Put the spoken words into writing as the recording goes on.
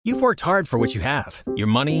You've worked hard for what you have. Your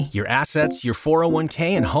money, your assets, your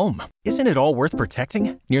 401k, and home. Isn't it all worth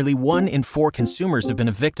protecting? Nearly 1 in 4 consumers have been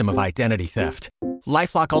a victim of identity theft.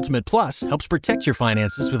 LifeLock Ultimate Plus helps protect your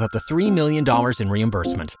finances with up to $3 million in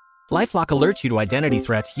reimbursement. LifeLock alerts you to identity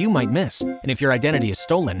threats you might miss. And if your identity is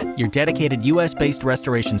stolen, your dedicated U.S.-based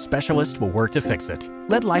restoration specialist will work to fix it.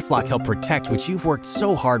 Let LifeLock help protect what you've worked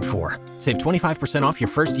so hard for. Save 25% off your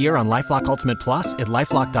first year on LifeLock Ultimate Plus at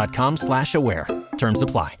LifeLock.com/aware. Terms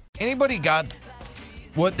apply. Anybody got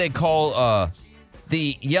what they call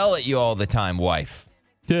the yell at you all the time wife?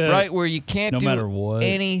 Right? Where you can't do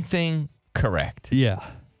anything correct. Yeah.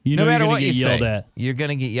 No matter what you yelled say, at. you're going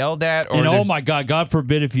to get yelled at. Or and oh my God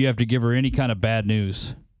forbid if you have to give her any kind of bad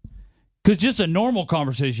news. Because just a normal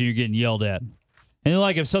conversation, you're getting yelled at. And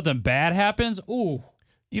like if something bad happens, ooh.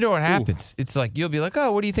 You know what happens? It's like you'll be like,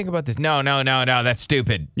 oh, what do you think about this? No, that's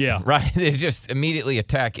stupid. Yeah. Right? They just immediately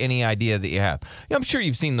attack any idea that you have. I'm sure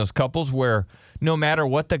you've seen those couples where no matter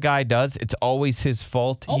what the guy does, it's always his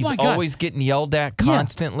fault. Oh He's always getting yelled at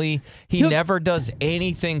constantly. He never does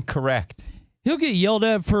anything correct. He'll get yelled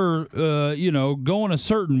at for, going a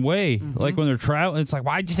certain way. Mm-hmm. Like when they're traveling, it's like,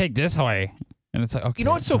 why'd you take this way? And it's like, okay. You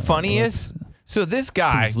know what's so funny is? So this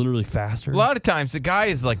guy is literally faster. A lot of times the guy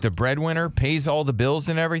is like the breadwinner, pays all the bills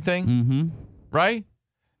and everything, right?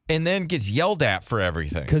 And then gets yelled at for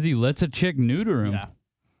everything. Because he lets a chick neuter him. Yeah.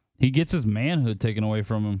 He gets his manhood taken away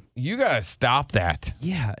from him. You got to stop that.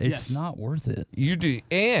 Yeah, it's not worth it. You do.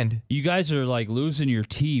 And you guys are like losing your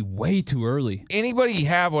tea way too early. Anybody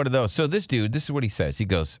have one of those? So this dude, this is what he says. He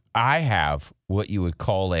goes, I have what you would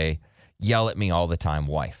call a yell at me all the time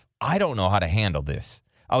wife. I don't know how to handle this.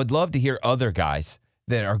 I would love to hear other guys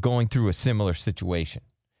that are going through a similar situation.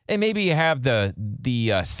 And maybe you have the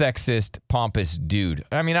sexist, pompous dude.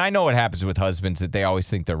 I mean, I know what happens with husbands that they always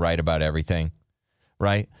think they're right about everything,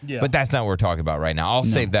 right? Yeah. But that's not what we're talking about right now. I'll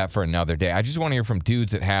save that for another day. I just want to hear from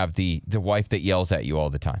dudes that have the wife that yells at you all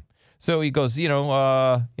the time. So he goes, me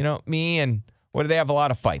and what do they have a lot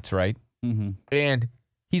of fights, right? Mm-hmm. And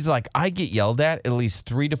he's like, I get yelled at least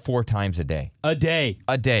 3 to 4 times a day. A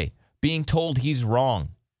day. Being told he's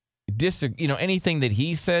wrong. Anything that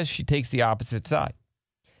he says, she takes the opposite side.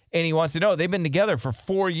 And he wants to know, they've been together for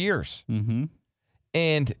 4 years. Mm-hmm.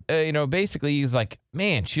 And, basically he's like,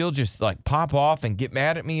 man, she'll just like pop off and get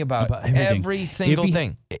mad at me about every single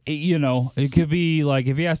thing. It could be like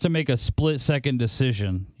if he has to make a split-second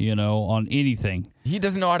decision, on anything. He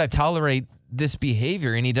doesn't know how to tolerate this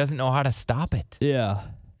behavior, and he doesn't know how to stop it. Yeah.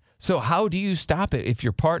 So how do you stop it if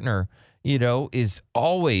your partner, is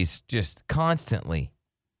always just constantly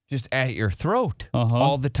just at your throat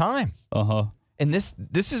all the time? And this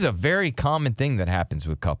is a very common thing that happens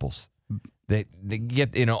with couples. They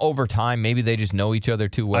get, over time, maybe they just know each other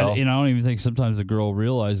too well. I don't even think sometimes the girl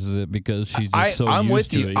realizes it because she's just so I'm used with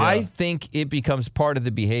to you. it. Yeah. I think it becomes part of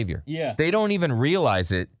the behavior. Yeah. They don't even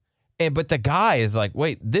realize it. But the guy is like,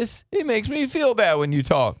 wait, it makes me feel bad when you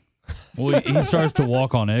talk. Well, he starts to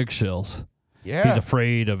walk on eggshells. Yeah. He's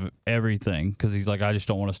afraid of everything because he's like, I just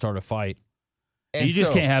don't want to start a fight. And you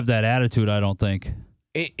just can't have that attitude, I don't think.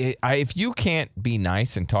 If you can't be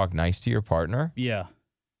nice and talk nice to your partner,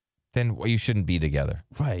 then you shouldn't be together.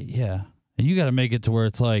 Right, yeah. And you got to make it to where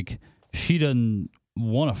it's like she doesn't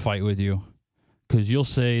want to fight with you because you'll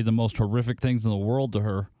say the most horrific things in the world to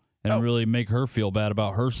her and really make her feel bad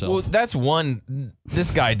about herself. Well, that's one.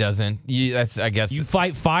 This guy doesn't. I guess. You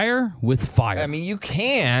fight fire with fire. I mean, you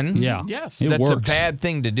can. Yeah. Yes. That's works. a bad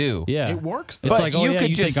thing to do. Yeah. It works. It's But like, you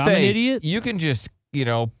could just think say, I'm an idiot? You can just,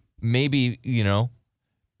 maybe,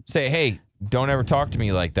 say, hey, don't ever talk to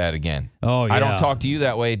me like that again. Oh, yeah. I don't talk to you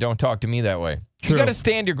that way. Don't talk to me that way. True. You got to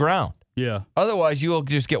stand your ground. Yeah. Otherwise, you'll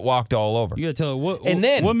just get walked all over. You got to tell her,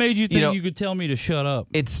 what made you think you could tell me to shut up?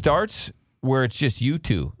 It starts where it's just you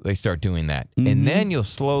two. They start doing that. Mm-hmm. And then you'll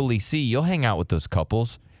slowly see, you'll hang out with those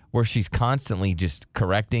couples where she's constantly just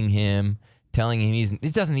correcting him, telling him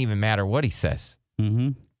it doesn't even matter what he says. Mm-hmm.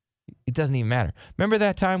 It doesn't even matter. Remember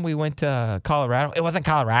that time we went to Colorado? It wasn't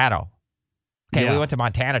Colorado. Okay, we went to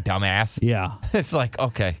Montana, dumbass. Yeah. It's like,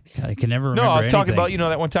 okay. I can never remember No, I was talking anything. about,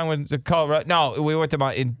 that one time we went to Colorado. No, we went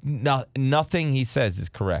to nothing he says is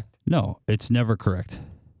correct. No, it's never correct.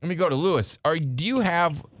 Let me go to Lewis. Do you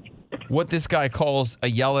have what this guy calls a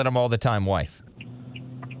yell at him all the time wife?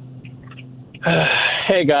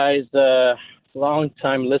 Hey, guys.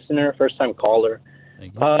 Long-time listener, first-time caller.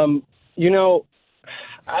 Thank you.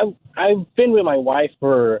 I've been with my wife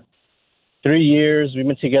for 3 years. We've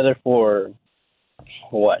been together for,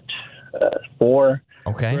 4.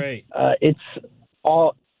 Okay. Great. It's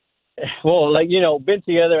all, been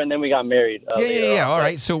together and then we got married. Yeah. All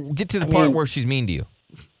right. So get to the part where she's mean to you.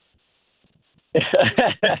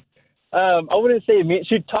 I wouldn't say mean.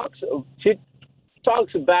 She talks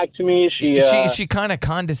back to me. She kind of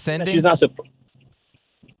condescending. She's not.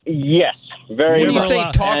 Yes, very. When you much.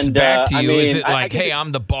 say talks back to you, is it I like, can- "Hey,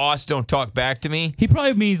 I'm the boss, don't talk back to me"? He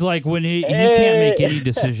probably means like when he can't make any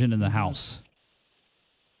decision in the house.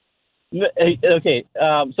 Okay,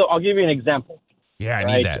 so I'll give you an example. Yeah, I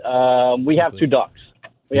Right? need that. We have two dogs.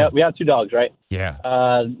 We have two dogs, right?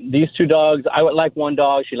 Yeah. These two dogs, I would like one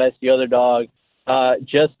dog. She likes the other dog.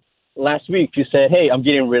 Just last week, she said, "Hey, I'm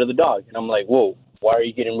getting rid of the dog," and I'm like, "Whoa, why are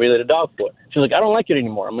you getting rid of the dog for?" She's like, "I don't like it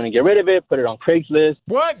anymore. I'm going to get rid of it. Put it on Craigslist."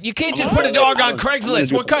 What? You can't just put a dog on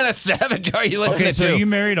Craigslist. What kind of savage are you listening Okay, so to? you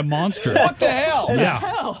married a monster. What the hell?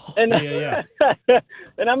 Yeah. And Yeah.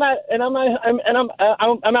 and I'm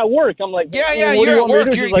at work. I'm like, Yeah, "Well, what do you're you at want me to work.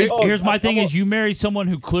 do?" You're- She's like, "Oh, Here's my I'm- thing: I'm- is you marry someone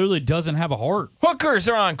who clearly doesn't have a heart. Hookers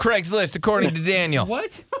are on Craigslist, according to Daniel.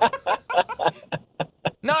 What?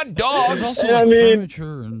 Not There's dogs. also I like mean-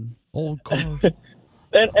 furniture and old cars.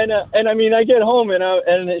 And I mean, I get home and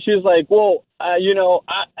she's like, "Well, I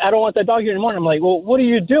don't want that dog here anymore." And I'm like, "Well, what do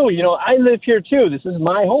you do? I live here too. This is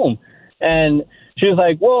my home." And she was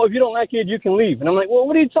like, "Well, if you don't like it, you can leave." And I'm like, "Well,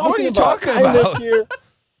 what are you talking What are you about? talking I live about?" here.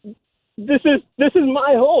 This is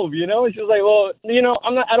my home, And she was like, "Well,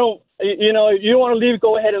 I'm not. I don't. You don't want to leave.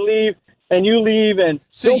 Go ahead and leave." And you leave and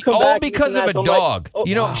So don't come all back. because of a So I'm like, dog. "Oh,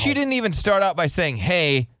 wow." She didn't even start out by saying,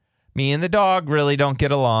 "Hey, me and the dog really don't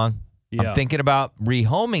get along. Yeah. I'm thinking about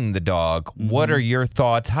rehoming the dog. What are your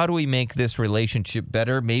thoughts? How do we make this relationship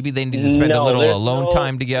better? Maybe they need to spend a No, little there's alone no-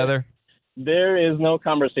 time together." There is no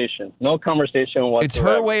conversation. No conversation whatsoever. It's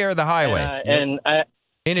her way or the highway. And I.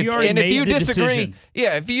 And She if already made you the disagree, decision.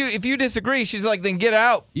 yeah, if you disagree, she's like, "Then get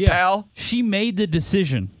out, Yeah. pal." She made the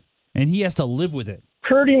decision, and he has to live with it.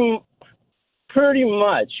 Pretty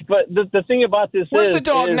much, but the thing about this Where's is the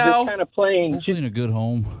dog is now? It's kind of plain. Hopefully in a good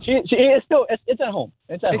home. It's still it's at home.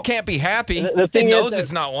 It's at It home. can't be happy. The It thing is knows that-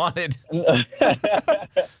 it's not wanted.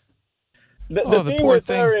 The Oh, the thing poor with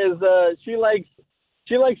thing. her is she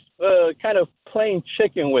likes kind of playing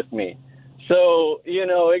chicken with me. So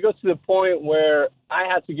it goes to the point where I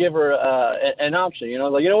have to give her an option.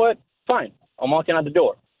 Like, you know what? Fine, I'm walking out the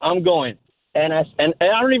door. I'm going, and I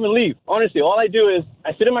don't even leave. Honestly, all I do is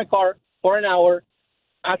I sit in my car for an hour.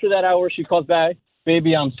 After that hour, she calls back,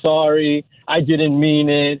 "Baby, I'm sorry. I didn't mean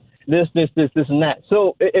it. This, and that."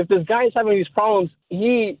 So if this guy is having these problems,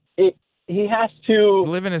 he has to.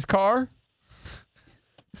 Live in his car?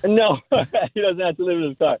 No, he doesn't have to live in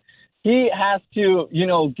his car. He has to,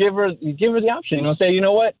 give her the option. Say, "You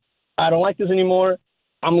know what? I don't like this anymore.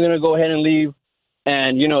 I'm gonna go ahead and leave,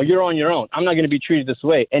 and you're on your own. I'm not gonna be treated this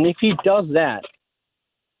way." And if he does that,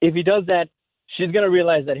 she's gonna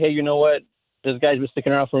realize that, hey, you know what? This guy's been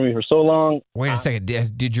sticking around for me for so long. Wait a second.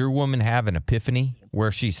 Did your woman have an epiphany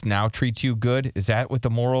where she now treats you good? Is that what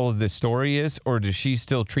the moral of this story is? Or does she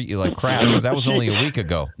still treat you like crap? Because that was only a week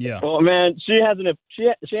ago. Yeah. Well, man, she has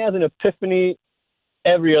an epiphany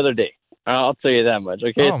every other day. I'll tell you that much.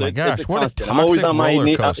 Okay. Oh, So my it's gosh. What a constant. I'm always toxic on my roller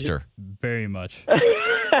knee- coaster. Very much.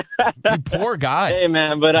 You poor guy. Hey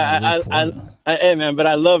man, but I live for it. hey man, but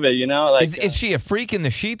I love it. Like Is she a freak in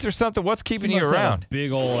the sheets or something? What's keeping She you must have a around?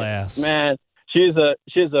 big old ass. man, she's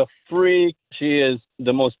a freak. She is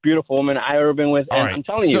the most beautiful woman I've ever been with, All and right. I'm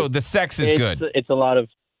telling So you, the sex is it's, good. It's a lot of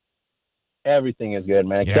everything is good,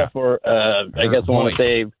 man, Yeah. except for I Her guess I want voice. to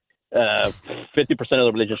say 50% of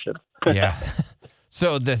the relationship. Yeah.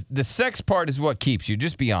 So the sex part is what keeps you.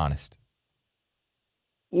 Just be honest.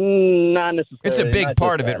 Not necessarily. It's a big not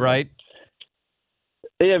part just of it, that, right?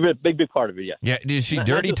 man. Yeah, big part of it. Yeah. Yeah. Did she Not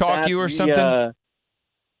dirty just talk that, you or we, something?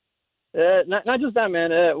 not just that,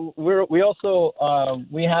 man. We also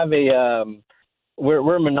we have a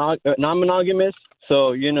we're non-monogamous,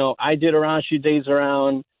 so I date around, she dates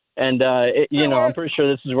around, and I'm pretty sure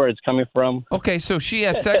this is where it's coming from. Okay, so she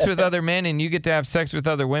has sex with other men and you get to have sex with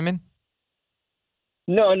other women?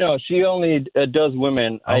 No, she only does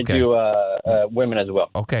women. I Okay. do women as well.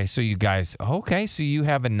 Okay, so you guys, so you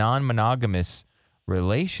have a non-monogamous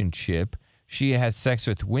relationship. She has sex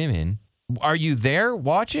with women. Are you there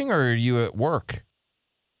watching or are you at work?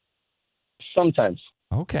 Sometimes.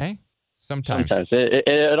 Okay, sometimes.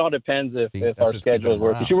 It all depends See, if that's our what's keeping schedule them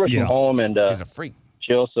works. around. She works Yeah. from home, and She's a freak.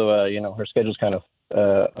 she also, her schedule's kind of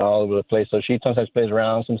all over the place. So she sometimes plays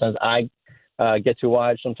around. Sometimes I get to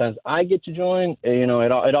watch. Sometimes I get to join. It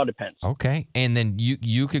all depends. Okay, and then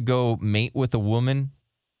you could go mate with a woman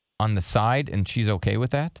on the side and she's okay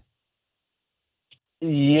with that?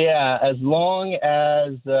 Yeah, as long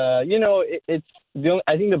as it's the only,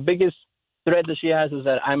 I think the biggest threat that she has is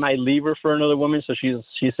that I might leave her for another woman. So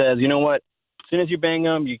she says, you know what? As soon as you bang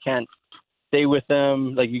them, you can't stay with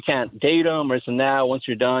them. Like you can't date them or this and that. Once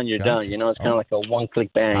you're done, you're Gotcha. done. You know, it's kind of like a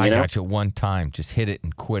one-click bang. I You know. got you one time. Just hit it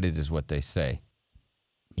and quit it is what they say.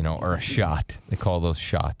 You know, or a shot. They call those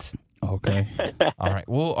shots. Okay. All right.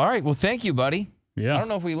 Well, thank you, buddy. Yeah. I don't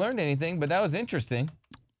know if we learned anything, but that was interesting.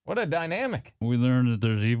 What a dynamic. We learned that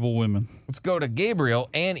there's evil women. Let's go to Gabriel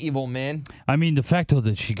and evil men. I mean, the fact, though,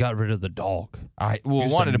 that she got rid of the dog.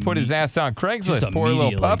 Wanted to put his ass on Craigslist. Just Poor little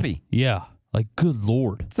immediately. puppy. Yeah. Like, good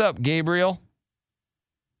Lord. What's up, Gabriel?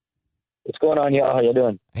 What's going on, y'all? How you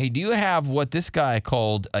doing? Hey, do you have what this guy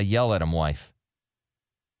called a yell at him wife?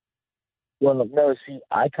 Well, no, see,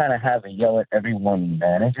 I kind of have a yell at everyone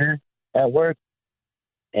manager at work,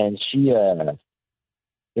 and she,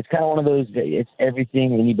 it's kind of one of those, it's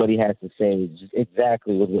everything anybody has to say is just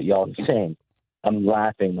exactly what y'all are saying. I'm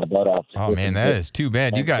laughing my butt off. Oh, man, that is too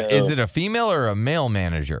bad. Is it a female or a male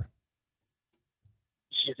manager?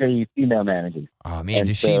 She's a female manager. Oh, man,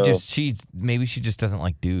 And maybe she just doesn't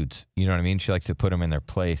like dudes. You know what I mean? She likes to put them in their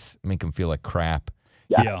place, make them feel like crap.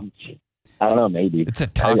 Yeah. I don't know, maybe. It's a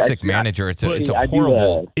toxic manager. It's a I do,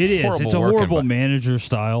 horrible. It is. It's a work horrible envi- manager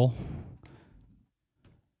style.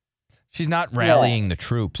 She's not rallying the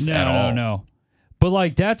troops at all. No. But,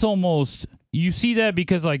 like, that's almost... You see that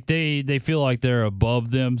because, like, they feel like they're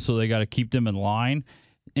above them, so they got to keep them in line.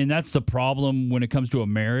 And that's the problem when it comes to a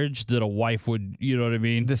marriage that a wife would, you know what I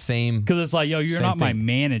mean? The same. Because it's like, yo, you're Same not my thing.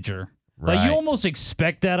 manager. Like, Right. you almost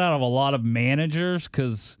expect that out of a lot of managers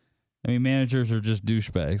because, I mean, managers are just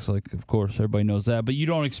douchebags. Like, of course, everybody knows that. But you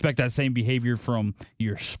don't expect that same behavior from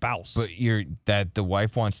your spouse. But the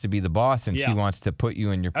wife wants to be the boss and she Yeah. wants to put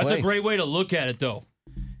you in your place. That's a great way to look at it, though.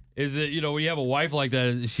 Is that, you know, when you have a wife like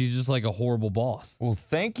that, she's just like a horrible boss. Well,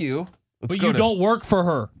 thank you. Let's But go you to don't work for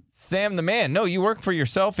her. Sam the man. No, you work for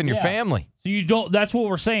yourself and your Yeah. family. So you don't, that's what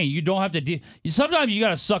we're saying. You don't have to, sometimes you got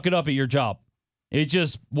to suck it up at your job. It's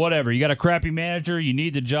just whatever. You got a crappy manager. You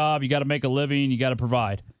need the job. You got to make a living. You got to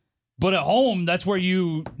provide. But at home, that's where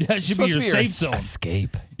that should be your safe zone.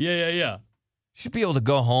 Escape. Yeah. You should be able to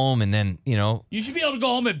go home and then, you know, You should be able to go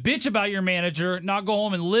home and bitch about your manager, not go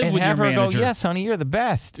home and live and with have your her manager. go, yes, honey, you're the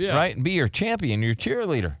best. Yeah. Right? And be your champion, your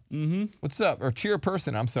cheerleader. Mm-hmm. What's up? Or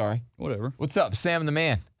cheerperson, I'm sorry. Whatever. What's up, Sam the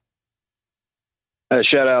man?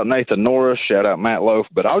 Shout out Nathan Norris, shout out Matt Loaf.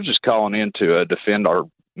 But I was just calling in to defend our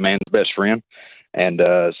man's best friend and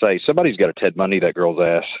say somebody's got to Ted Bundy that girl's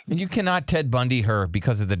ass. And you cannot Ted Bundy her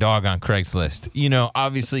because of the dog on Craigslist. You know,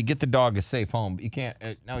 obviously, get the dog a safe home. But you can't.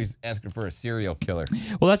 Now he's asking for a serial killer.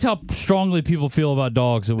 Well, that's how strongly people feel about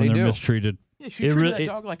dogs when They they're do. mistreated. Yeah, she It treated really-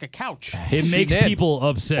 that dog like a couch. It She makes did. people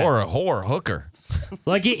upset. Or a whore hooker.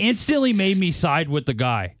 Like, it instantly made me side with the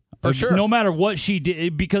guy. For sure. No matter what she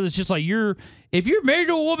did, because it's just like if you're married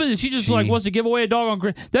to a woman and she just like wants to give away a dog on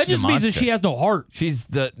Craigslist, that She's just a means that monster. she has no heart. She's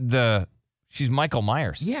she's Michael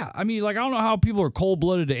Myers. Yeah, I mean, like, I don't know how people are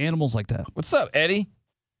cold-blooded to animals like that. What's up, Eddie?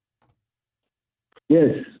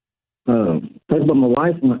 Yes. Talk about my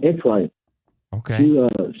wife, my ex-wife. Okay.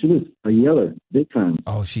 She was a yeller, big time,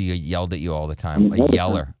 Oh, she yelled at you all the time. All A the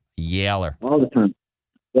yeller. Yeller. all the time.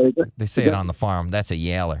 They say it on the farm. That's a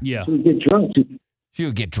yeller. Yeah. She would get drunk. She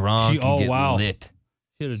would get drunk Oh, and get wow. lit.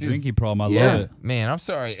 She had a She's- drinking problem. I yeah. love it. Man, I'm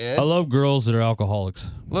sorry, Ed. I love girls that are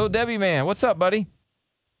alcoholics. Little Debbie man, what's up, buddy?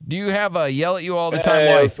 Do you have a yell at you all the time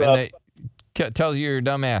Hey, wife what's up? that tells you you're a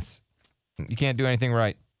dumbass? You can't do anything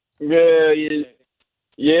right.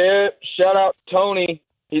 Yeah. Shout out Tony.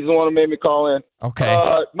 He's the one who made me call in. Okay.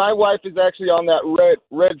 My wife is actually on that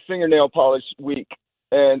red fingernail polish week.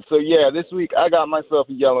 And so, yeah, this week I got myself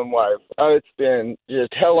a yelling wife. It's been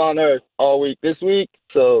just hell on earth all week this week.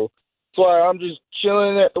 So that's why I'm just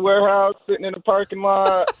chilling at the warehouse, sitting in the parking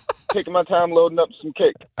lot, taking my time loading up some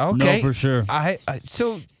cake. Okay. No, for sure.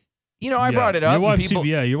 So, you know, I Yeah. brought it up. Your and wife's,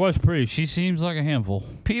 your wife's pretty. She seems like a handful.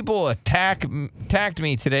 people attacked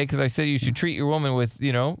me today because I said you should treat your woman with,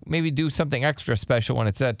 you know, maybe do something extra special when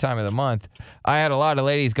it's that time of the month. I had a lot of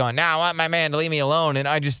ladies going, "Nah, I want my man to leave me alone," and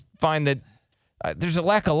I just find that there's a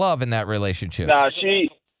lack of love in that relationship. Nah, she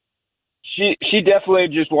definitely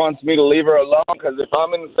just wants me to leave her alone because if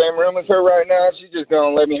I'm in the same room as her right now, she's just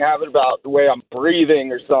gonna let me have it about the way I'm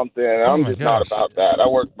breathing or something. I'm my just not gosh. about that.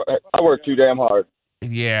 I work too damn hard.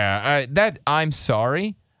 Yeah, I'm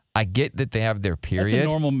sorry. I get that they have their That's period. a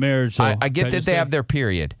normal marriage. So I get that they have their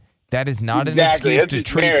period. That is not an Exactly. excuse It's to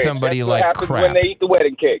just treat marriage. somebody That's like what happens crap. when they eat the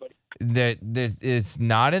wedding cake. That is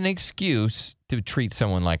not an excuse to treat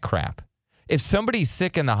someone like crap. If somebody's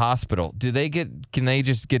sick in the hospital, can they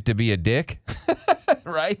just get to be a dick?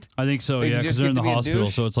 Right? I think so, They yeah, can because just they're get in the to be a hospital.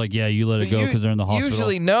 douche? So it's like, yeah, you let it go because they're in the hospital.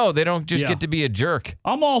 Usually, no, they don't just Yeah. get to be a jerk.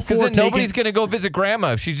 I'm all for Because then taking, nobody's going to go visit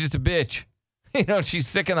grandma if she's just a bitch. You know, she's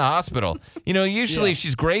sick in the hospital. You know, usually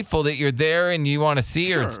she's grateful that you're there and you want to see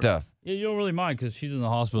her and stuff. Yeah, you don't really mind because she's in the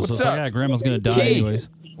hospital. What's so it's up? like, Grandma's going to die Key. anyways.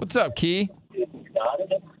 What's up, Key?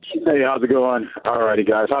 Hey, how's it going? All righty,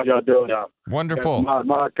 guys. How y'all doing now? Wonderful.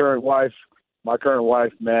 My current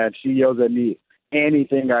wife, man, she yells at me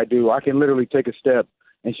anything I do. I can literally take a step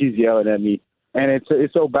and she's yelling at me. And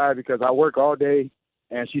it's so bad because I work all day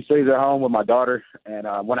and she stays at home with my daughter. And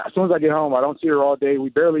as soon as I get home, I don't see her all day. We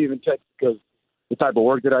barely even text because the type of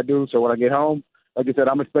work that I do. So when I get home, like I said,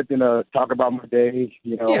 I'm expecting to talk about my day.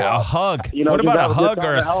 You know, Yeah, a hug. You know, What just about have a good hug time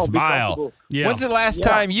or a at home, be smile? comfortable. Yeah. When's the last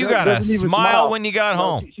Yeah, time you got a doesn't even smile when you got No,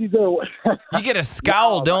 home? She's a You get a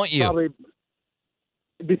scowl, No, don't you? Probably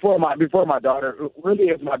before my daughter. Really,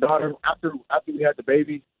 it's my daughter. After we had the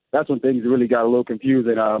baby, that's when things really got a little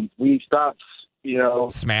confusing. We stopped, you know,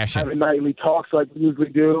 Smashing. having nightly talks like we usually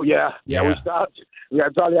do. Yeah. Yeah. We stopped.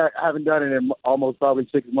 I haven't done it in almost probably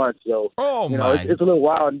 6 months. So Oh, you know, my. it's a little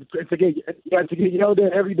wild to get yelled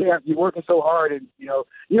at every day after you're working so hard, and you know,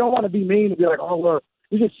 you don't want to be mean and be like, oh well,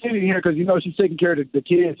 you're just sitting here because you know she's taking care of the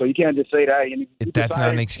kids, so you can't just say that. You That's not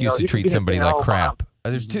an excuse to treat somebody like crap.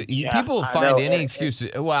 There's people I find know. any excuse.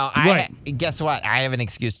 Well, guess what? I have an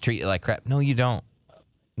excuse to treat you like crap. No, you don't.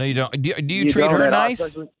 No, you don't. Do you treat don't her at all, nice?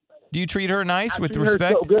 especially- Do you treat her nice with treat her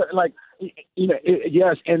respect? so good. Like, you know,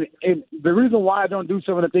 yes. And the reason why I don't do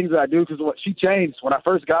some of the things that I do, because she changed. When I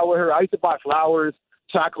first got with her, I used to buy flowers,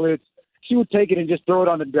 chocolates. She would take it and just throw it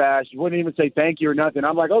on the dash. She wouldn't even say thank you or nothing.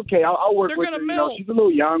 I'm like, okay, I'll work They're with gonna her. You melt. know, she's a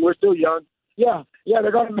little young. We're still young. Yeah,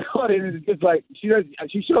 they're going to melt it. And it's just like, she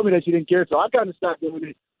showed me that she didn't care. So I kind of stopped doing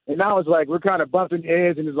it. And now it's like, we're kind of bumping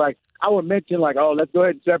heads. And it's like, I would mention like, oh, let's go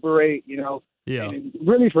ahead and separate, you know. Yeah. And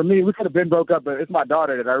really, for me, we could have been broke up, but it's my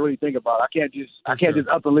daughter that I really think about. I can't just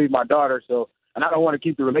up and leave my daughter. So, and I don't want to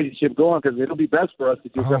keep the relationship going because it'll be best for us to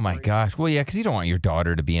just. Oh my gosh! Well, yeah, because you don't want your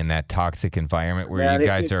daughter to be in that toxic environment where you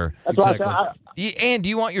guys are. That's why And do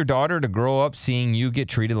you want your daughter to grow up seeing you get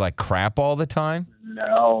treated like crap all the time?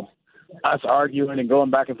 No, us arguing and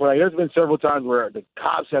going back and forth. Like, there's been several times where the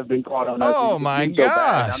cops have been called on us. Oh It's my been so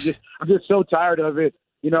bad. gosh! I'm just so tired of it.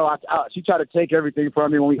 You know, she tried to take everything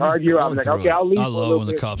from me when we argue. I was like, okay, I'll leave. I for a love little when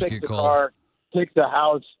the bit, cops fix get the called. car, fix the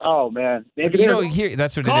house. Oh man, You know, here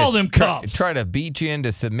that's what Call it is. them cops. Try to beat you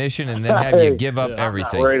into submission and then have you give up I'm not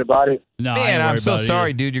everything. worried about it. No, I Man, ain't I'm worried so about it sorry,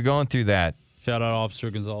 either. dude. You're going through that. Shout out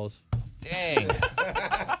Officer Gonzalez. Dang.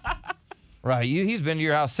 Right, he's been to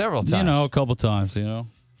your house several times. You know, a couple times, you know.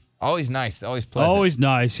 Always nice, always pleasant. Always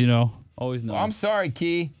nice, you know. Always nice. Oh, I'm sorry,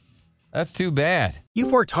 Key. That's too bad.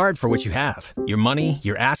 You've worked hard for what you have. Your money,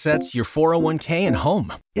 your assets, your 401k, and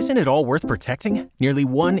home. Isn't it all worth protecting? Nearly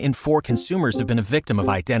 1 in 4 consumers have been a victim of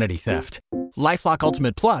identity theft. LifeLock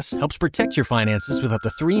Ultimate Plus helps protect your finances with up to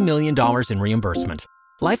 $3 million in reimbursement.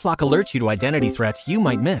 LifeLock alerts you to identity threats you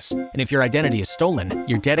might miss. And if your identity is stolen,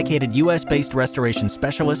 your dedicated U.S.-based restoration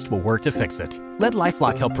specialist will work to fix it. Let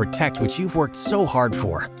LifeLock help protect what you've worked so hard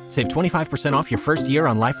for. Save 25% off your first year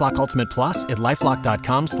on LifeLock Ultimate Plus at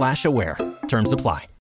LifeLock.com/aware. Terms apply.